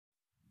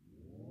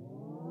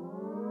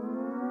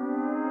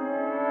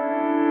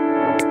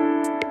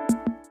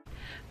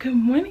Good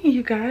morning,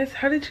 you guys.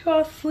 How did you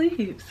all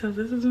sleep? So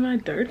this is my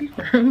dirty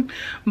room,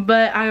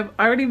 but I've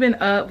already been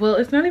up. Well,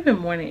 it's not even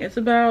morning. It's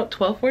about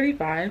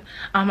 12:45.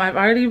 I've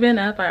already been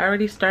up. I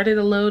already started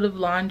a load of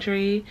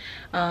laundry,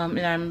 and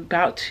I'm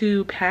about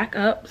to pack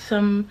up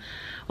some,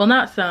 well,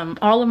 not some,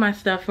 all of my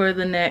stuff for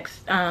the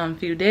next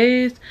few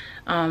days,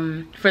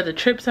 for the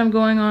trips I'm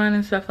going on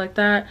and stuff like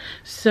that.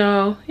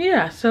 So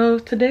yeah, so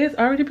today has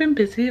already been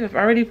busy. I've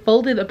already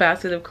folded a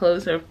basket of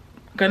clothes. They're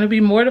gonna be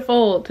more to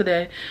fold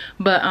today,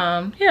 but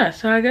yeah,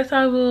 so I guess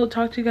I will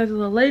talk to you guys a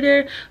little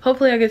later.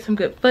 Hopefully I get some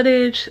good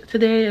footage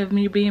today of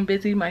me being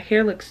busy. My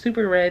hair looks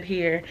super red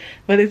here,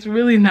 but it's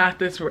really not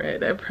this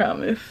red, I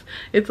promise.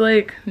 It's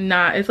like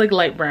not, it's like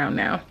light brown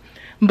now.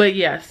 But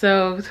yeah,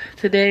 so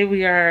today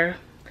we are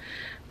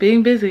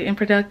being busy and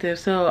productive,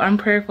 so I'm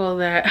prayerful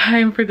that I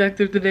am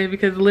productive today,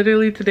 because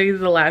literally today is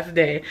the last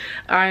day.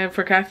 I have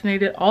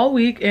procrastinated all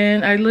week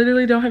and I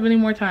literally don't have any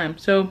more time.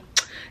 So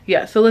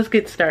yeah, so let's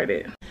get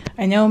started.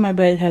 I know my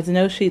bed has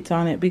no sheets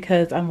on it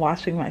because I'm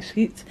washing my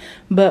sheets,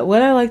 but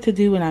what I like to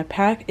do when I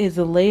pack is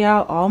to lay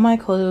out all my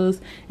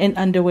clothes and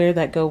underwear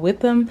that go with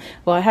them.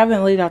 Well, I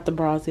haven't laid out the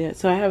bras yet,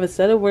 so I have a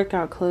set of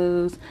workout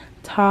clothes,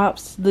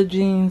 tops, the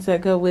jeans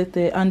that go with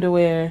it,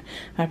 underwear,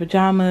 my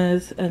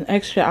pajamas, an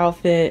extra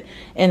outfit,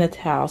 and a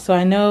towel. So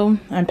I know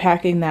I'm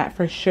packing that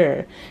for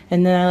sure.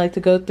 And then I like to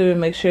go through and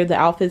make sure the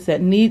outfits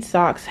that need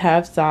socks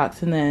have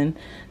socks, and then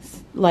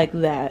like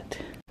that.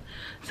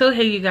 So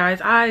hey you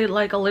guys, I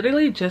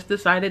literally just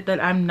decided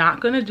that I'm not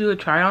gonna do a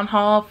try on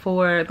haul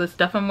for the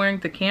stuff I'm wearing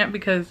to camp,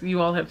 because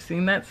you all have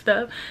seen that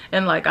stuff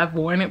and like I've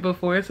worn it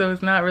before, so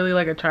it's not really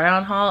like a try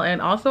on haul.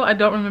 And also I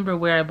don't remember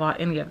where I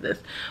bought any of this,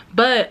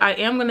 but I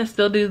am gonna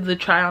still do the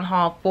try on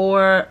haul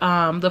for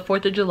the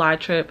 4th of July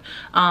trip.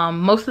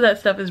 Most of that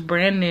stuff is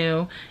brand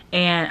new,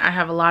 and I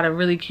have a lot of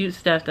really cute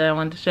stuff that I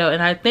wanted to show,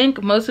 and I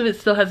think most of it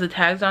still has the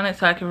tags on it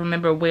so I can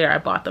remember where I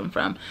bought them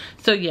from.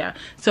 So yeah,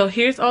 so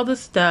here's all the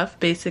stuff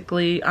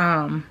basically.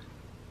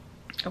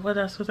 What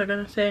else was I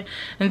gonna say?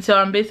 And so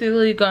I'm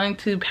basically going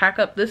to pack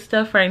up this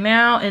stuff right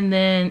now, and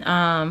then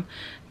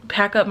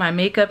pack up my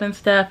makeup and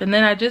stuff, and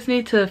then I just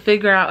need to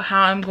figure out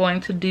how I'm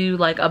going to do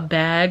like a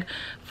bag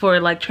for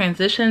like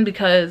transition,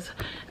 because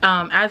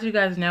as you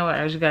guys know, or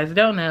as you guys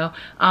don't know,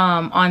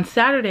 on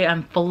Saturday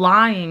I'm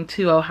flying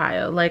to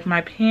Ohio. Like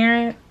my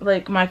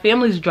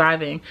family's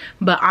driving,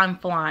 but I'm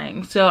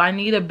flying, so I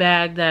need a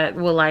bag that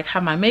will like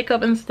have my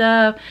makeup and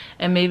stuff,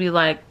 and maybe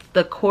like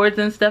the cords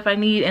and stuff I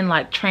need, and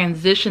like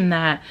transition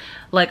that,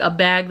 like a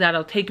bag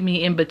that'll take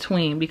me in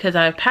between, because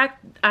I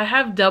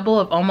have double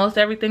of almost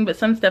everything, but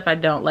some stuff I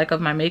don't, like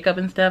of my makeup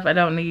and stuff I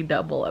don't need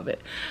double of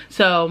it.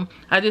 So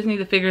I just need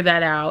to figure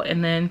that out,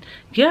 and then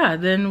yeah,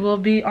 then we'll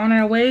be on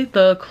our way.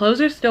 The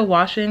clothes are still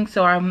washing,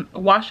 so I'm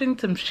washing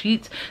some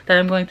sheets that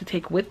I'm going to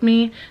take with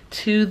me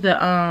to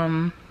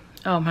the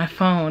oh, my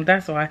phone,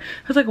 that's why. I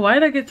was like, why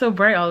did I get so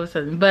bright all of a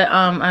sudden? But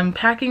I'm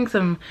packing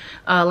some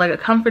like a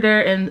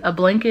comforter and a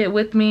blanket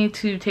with me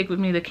to take with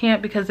me to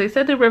camp, because they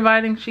said they're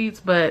providing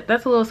sheets, but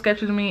that's a little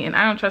sketchy to me and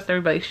I don't trust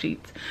everybody's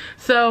sheets.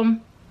 So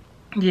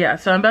yeah,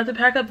 so I'm about to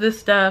pack up this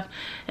stuff,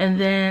 and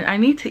then I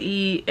need to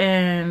eat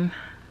and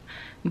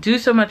do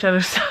so much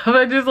other stuff.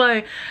 I just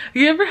like,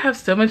 you ever have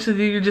so much to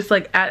do, you're just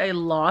like at a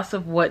loss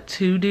of what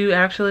to do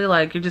actually.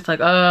 Like you're just like,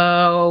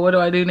 oh, what do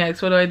I do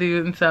next? What do I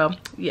do? And so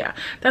yeah,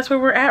 that's where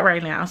we're at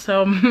right now.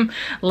 So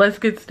let's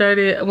get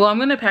started. Well, I'm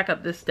gonna pack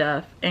up this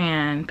stuff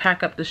and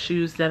pack up the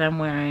shoes that I'm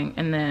wearing,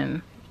 and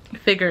then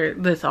figure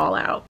this all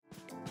out.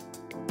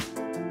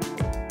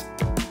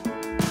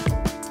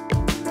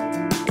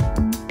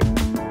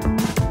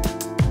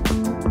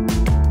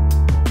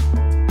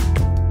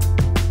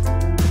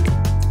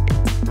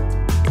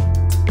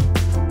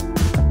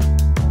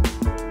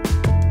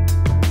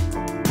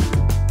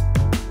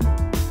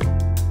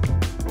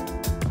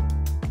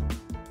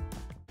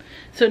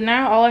 So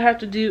now all I have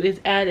to do is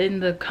add in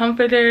the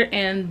comforter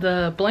and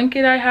the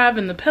blanket I have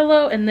and the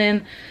pillow, and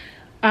then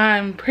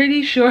I'm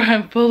pretty sure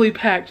I'm fully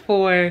packed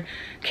for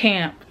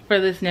camp for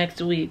this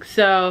next week.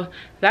 So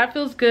that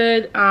feels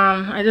good.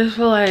 I just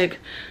feel like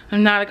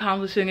I'm not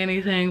accomplishing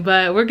anything,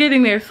 but we're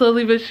getting there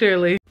slowly but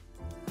surely.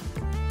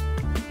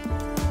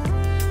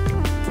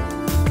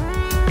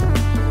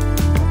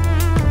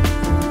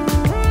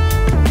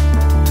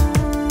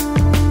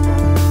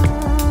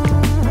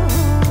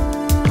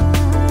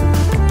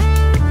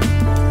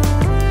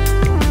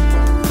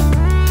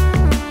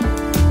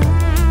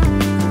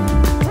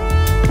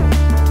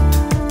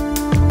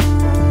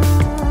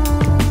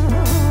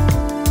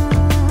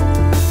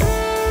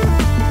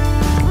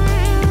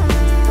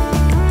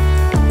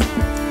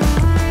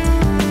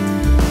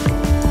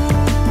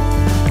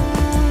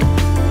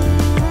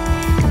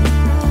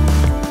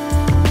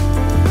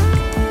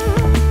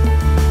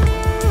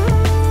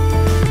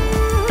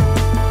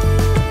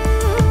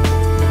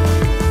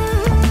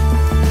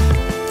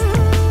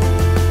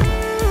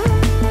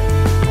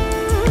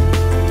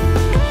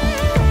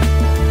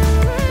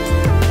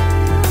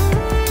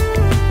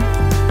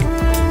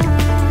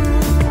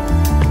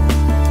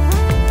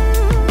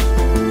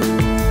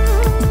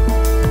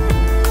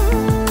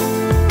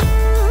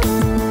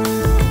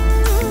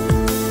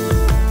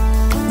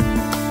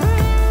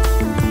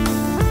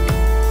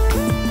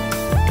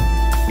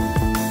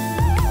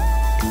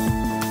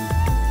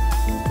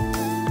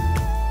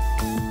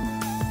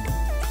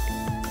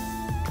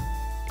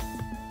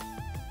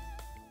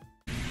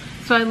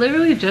 So I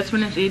literally just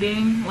finished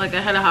eating. Like,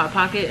 I had a Hot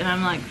Pocket and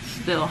I'm like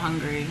still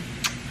hungry.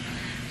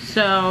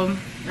 So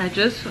I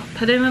just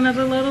put in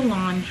another load of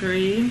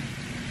laundry.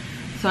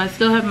 So I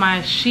still have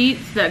my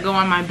sheets that go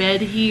on my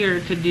bed here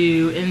to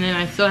do, and then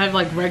I still have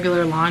like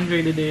regular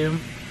laundry to do.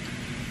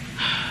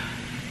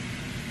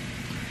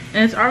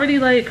 And it's already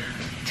like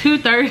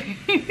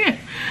 2:30.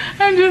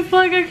 I'm just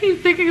like, I keep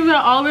thinking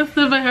about all this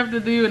stuff I have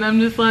to do, and I'm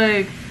just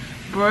like,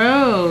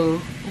 bro,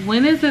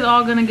 when is it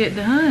all gonna get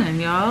done,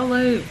 y'all?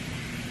 Like,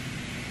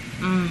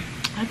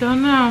 I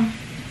don't know.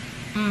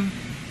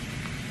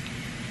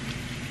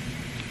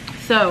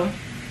 So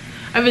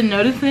I've been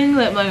noticing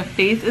that my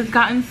face has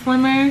gotten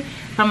slimmer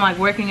from like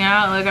working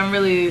out. Like, I'm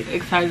really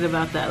excited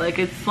about that. Like,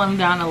 it's slimmed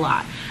down a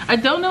lot. I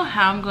don't know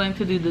how I'm going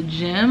to do the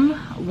gym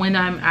when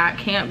I'm at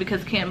camp,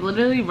 because camp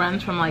literally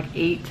runs from like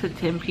 8 to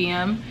 10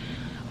 p.m.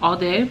 all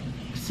day.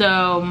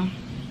 So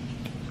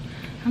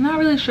I'm not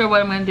really sure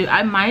what I'm gonna do.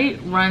 I might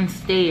run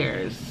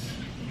stairs.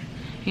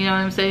 You know what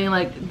I'm saying?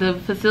 Like, the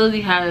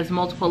facility has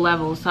multiple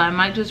levels, so I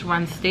might just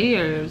run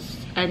stairs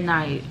at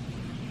night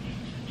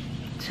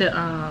to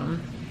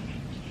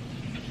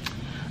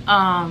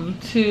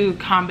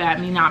combat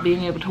me not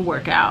being able to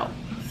work out.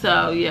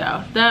 So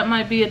yeah, that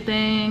might be a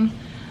thing.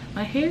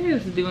 My hair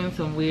is doing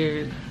some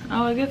weird,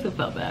 oh, I guess it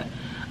felt bad.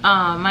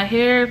 My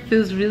hair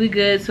feels really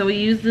good. So we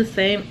use the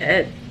same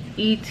at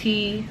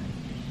AE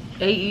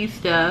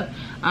stuff.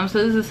 So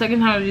this is the second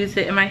time I've used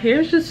it, and my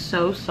hair is just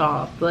so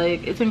soft.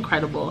 Like, it's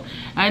incredible.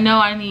 I know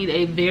I need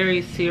a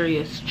very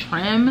serious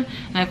trim,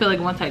 and I feel like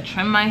once I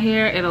trim my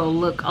hair, it'll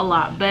look a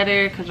lot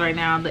better, because right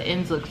now the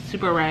ends look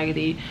super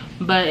raggedy,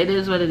 but it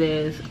is what it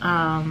is.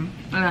 I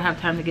don't have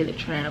time to get it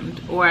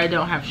trimmed, or I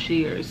don't have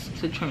shears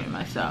to trim it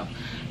myself.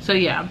 So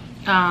yeah,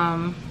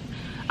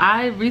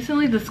 I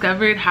recently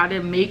discovered how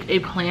to make a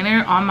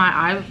planner on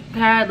my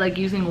iPad, like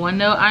using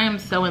OneNote. I am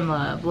so in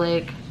love.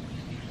 Like,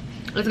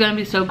 it's gonna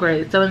be so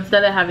great. So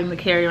instead of having to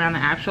carry around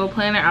an actual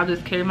planner, I'll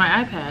just carry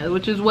my iPad,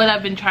 which is what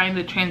I've been trying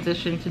to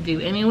transition to do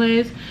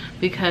anyways,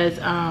 because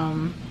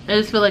I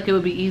just feel like it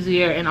would be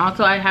easier. And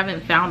also, I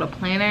haven't found a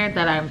planner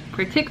that I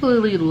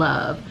particularly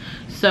love,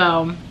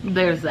 so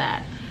there's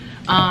that.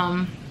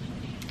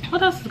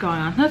 What else is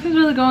going on? Nothing's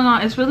really going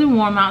on. It's really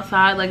warm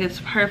outside. Like,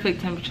 it's perfect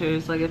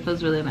temperatures. Like, it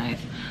feels really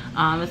nice.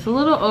 It's a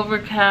little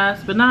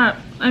overcast, but not,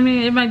 I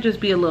mean, it might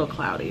just be a little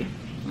cloudy.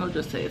 I'll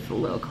just say it's a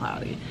little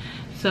cloudy.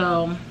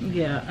 So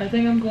yeah, I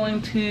think I'm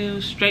going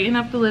to straighten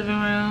up the living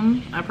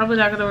room. I'm probably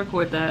not gonna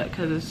record that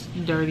because it's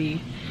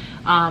dirty.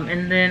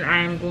 And then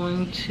I'm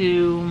going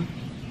to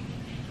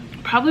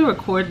probably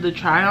record the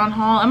try on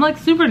haul. I'm like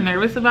super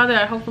nervous about it.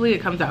 Hopefully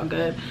it comes out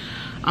good.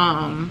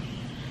 And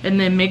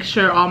then make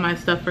sure all my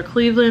stuff for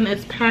Cleveland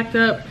is packed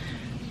up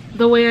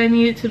the way I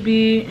need it to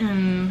be.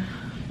 And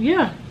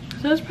yeah,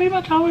 so that's pretty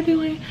much all we're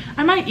doing.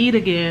 I might eat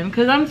again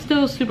because I'm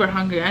still super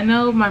hungry. I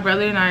know my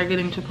brother and I are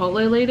getting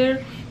Chipotle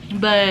later,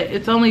 but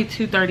it's only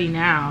 2:30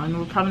 now, and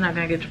we're probably not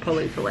gonna get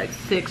Chipotle till like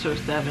 6 or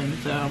 7.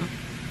 So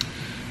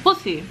we'll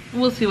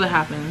see what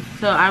happens.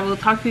 So I will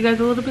talk to you guys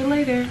a little bit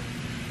later.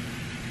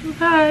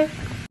 Bye.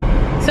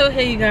 So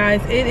hey you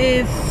guys, it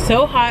is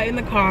so hot in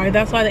the car.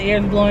 That's why the air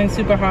is blowing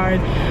super hard.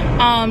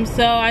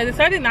 So I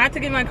decided not to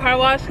get my car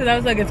washed because I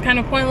was like, it's kind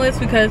of pointless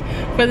because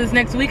for this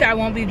next week I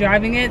won't be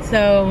driving it.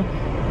 So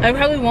I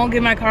probably won't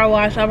get my car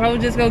washed. I'll probably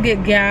just go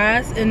get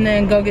gas and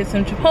then go get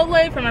some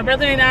Chipotle for my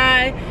brother and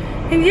I.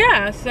 And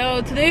yeah,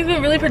 so today's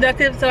been really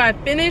productive. So I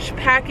finished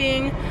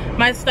packing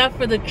my stuff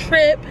for the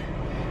trip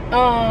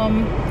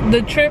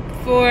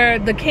for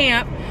the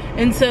camp,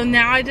 and so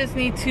now I just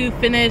need to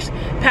finish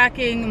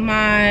packing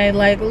my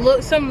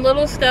some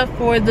little stuff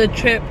for the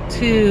trip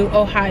to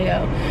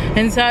Ohio.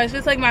 And so it's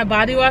just like my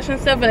body wash and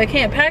stuff, but I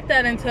can't pack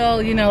that until,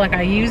 you know, like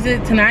I use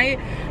it tonight.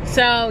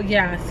 So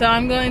yeah, so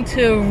I'm going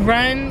to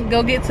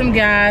go get some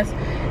gas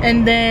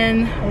and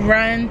then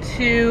run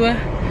to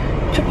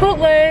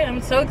Chipotle. I'm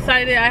so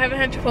excited. I haven't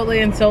had Chipotle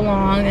in so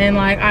long, and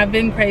like I've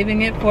been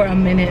craving it for a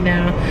minute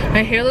now.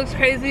 My hair looks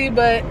crazy,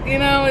 but you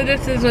know, it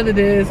just is what it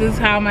is. This is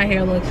how my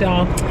hair looks,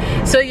 y'all.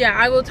 So yeah,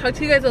 I will talk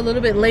to you guys a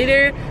little bit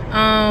later.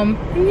 And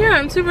yeah,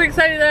 I'm super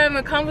excited that I'm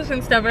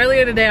accomplishing stuff.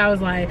 Earlier today I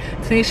was like,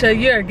 Tanisha,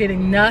 you're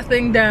getting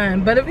nothing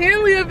done, but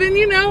apparently I've been,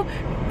 you know,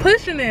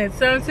 pushing it.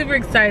 So I'm super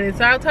excited.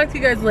 So I'll talk to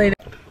you guys later.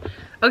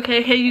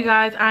 Okay, hey you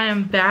guys, I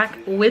am back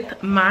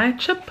with my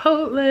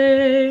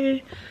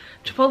Chipotle.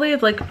 Chipotle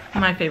is like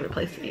my favorite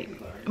place to eat,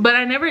 but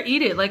I never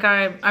eat it. Like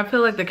I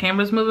feel like the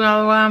camera's moving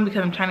all around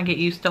because I'm trying to get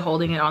used to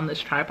holding it on this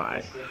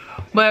tripod.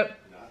 But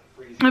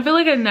I feel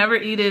like I never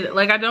eat it.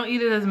 Like I don't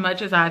eat it as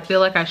much as I feel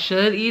like I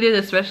should eat it,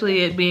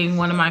 especially it being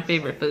one of my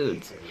favorite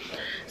foods.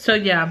 So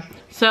yeah,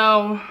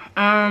 so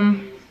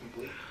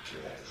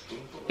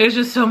there's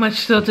just so much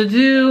still to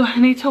do. I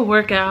need to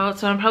work out,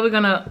 so I'm probably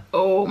gonna,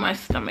 oh, my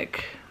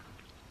stomach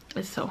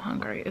is so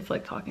hungry. It's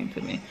like talking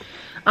to me.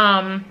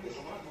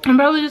 I'm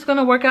probably just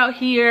gonna work out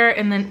here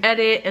and then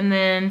edit, and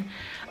then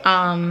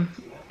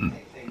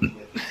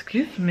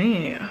excuse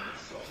me,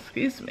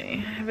 excuse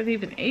me, I haven't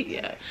even ate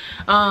yet.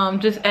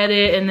 Just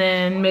edit and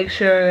then make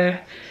sure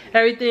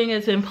everything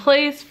is in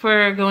place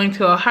for going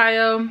to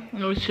Ohio.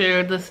 Make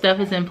sure the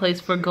stuff is in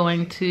place for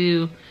going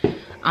to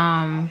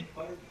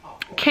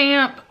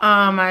camp.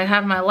 I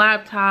have my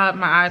laptop,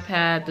 my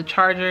iPad, the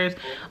chargers.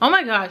 Oh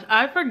my gosh,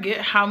 I forget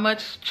how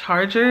much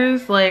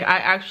chargers like I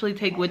actually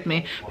take with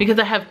me, because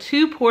I have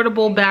 2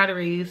 portable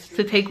batteries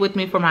to take with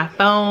me for my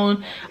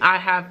phone. I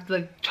have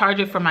the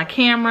charger for my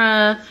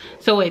camera.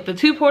 So wait, the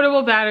 2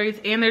 portable batteries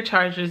and their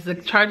chargers, the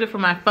charger for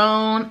my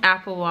phone,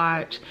 Apple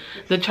Watch,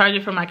 the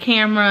charger for my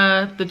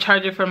camera, the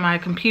charger for my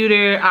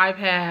computer,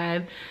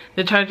 iPad,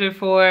 the charger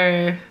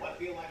for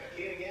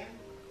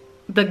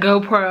the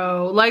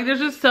GoPro. Like, there's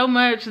just so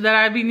much that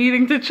I'd be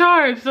needing to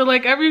charge. So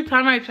like every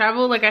time I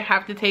travel, like I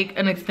have to take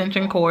an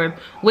extension cord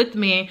with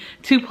me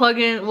to plug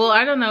in. Well,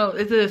 I don't know,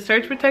 is it a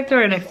surge protector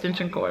or an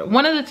extension cord?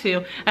 One of the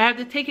two. I have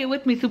to take it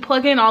with me to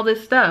plug in all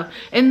this stuff.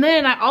 And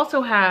then I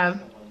also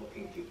have,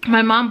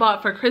 my mom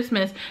bought for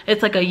Christmas,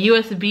 it's like a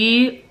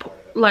USB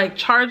like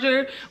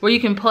charger where you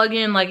can plug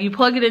in, like you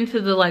plug it into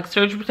the like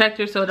surge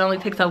protector so it only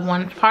takes up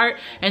one part,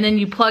 and then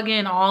you plug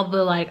in all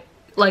the like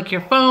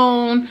your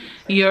phone,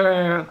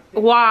 your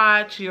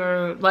watch,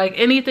 your like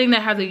anything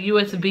that has a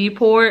USB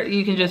port,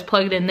 you can just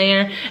plug it in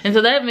there. And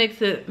so that makes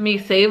me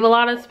save a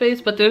lot of space,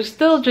 but there's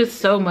still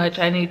just so much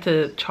I need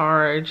to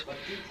charge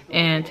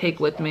and take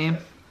with me.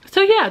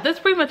 So yeah, that's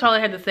pretty much all I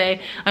had to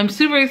say. I'm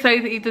super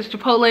excited to eat this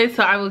Chipotle,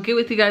 so I will get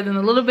with you guys in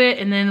a little bit,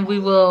 and then we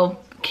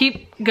will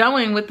keep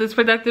going with this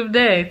productive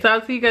day. So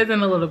I'll see you guys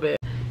in a little bit.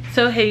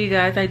 So hey you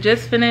guys, I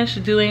just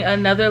finished doing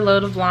another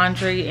load of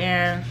laundry,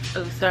 and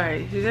oh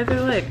sorry, you guys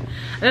are like,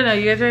 I don't know,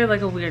 you guys are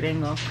like a weird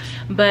angle.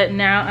 But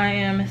now I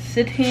am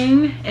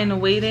sitting and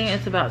waiting.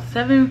 It's about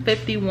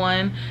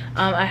 7:51.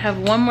 I have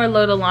one more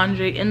load of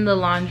laundry in the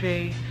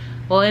laundry,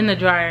 well in the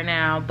dryer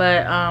now,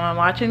 but I'm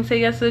watching Say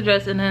Yes to the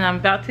Dress, and then I'm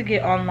about to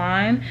get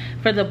online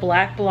for the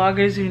Black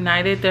Bloggers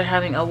United. They're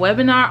having a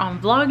webinar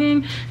on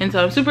vlogging, and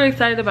so I'm super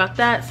excited about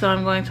that. So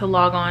I'm going to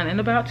log on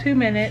in about 2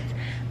 minutes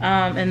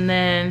and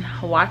then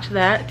watch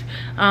that.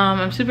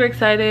 I'm super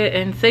excited,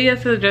 and Say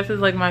Yes to the Dress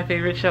is like my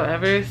favorite show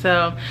ever,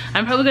 so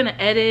I'm probably gonna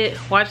edit,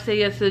 watch Say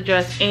Yes to the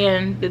Dress,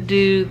 and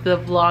do the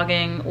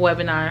vlogging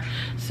webinar.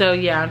 So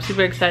yeah, I'm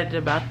super excited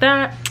about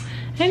that.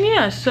 And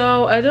yeah,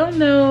 so I don't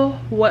know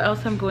what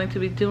else I'm going to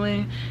be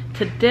doing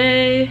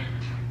today,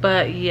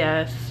 but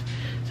yes,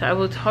 so I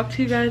will talk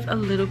to you guys a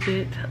little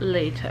bit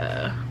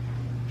later.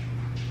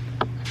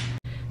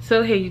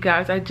 So hey you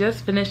guys, I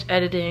just finished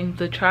editing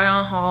the try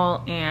on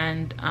haul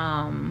and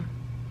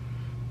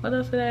what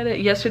else did I edit?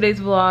 Yesterday's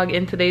vlog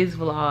and today's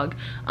vlog.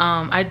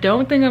 I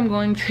don't think I'm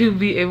going to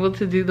be able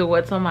to do the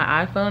what's on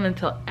my iPhone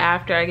until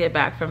after I get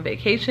back from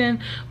vacation,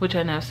 which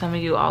I know some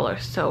of you all are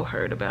so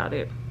hurt about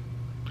it.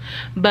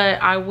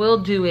 But I will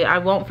do it. I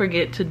won't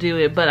forget to do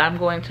it, but I'm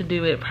going to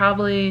do it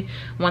probably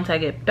once I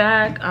get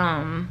back.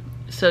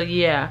 So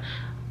yeah,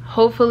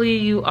 hopefully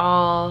you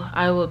all,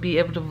 I will be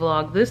able to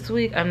vlog this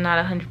week. I'm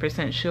not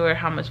 100% sure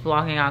how much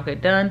vlogging I'll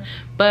get done,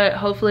 but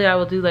hopefully I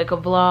will do like a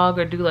vlog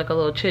or do like a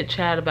little chit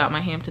chat about my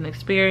Hampton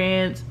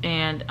experience.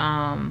 And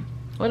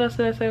what else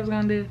did I say I was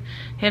gonna do?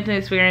 Hampton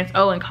experience,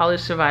 oh, and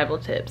college survival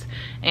tips.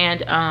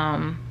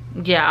 And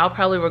yeah, I'll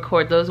probably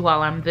record those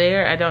while I'm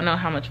there. I don't know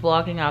how much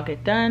vlogging I'll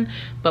get done,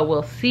 but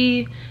we'll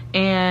see.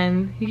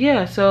 And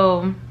yeah,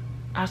 so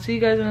I'll see you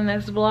guys in the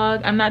next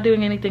vlog. I'm not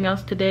doing anything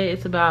else today.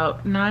 It's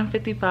about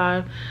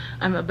 9:55.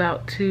 I'm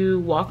about to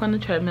walk on the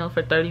treadmill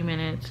for 30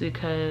 minutes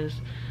because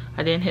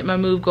I didn't hit my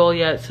move goal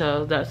yet,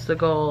 so that's the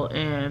goal.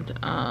 And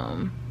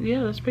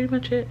yeah, that's pretty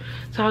much it.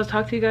 So I'll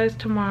talk to you guys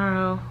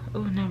tomorrow.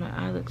 Oh no, my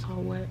eye looks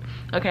all wet.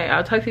 Okay,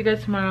 I'll talk to you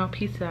guys tomorrow.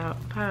 Peace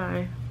out.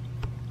 Bye.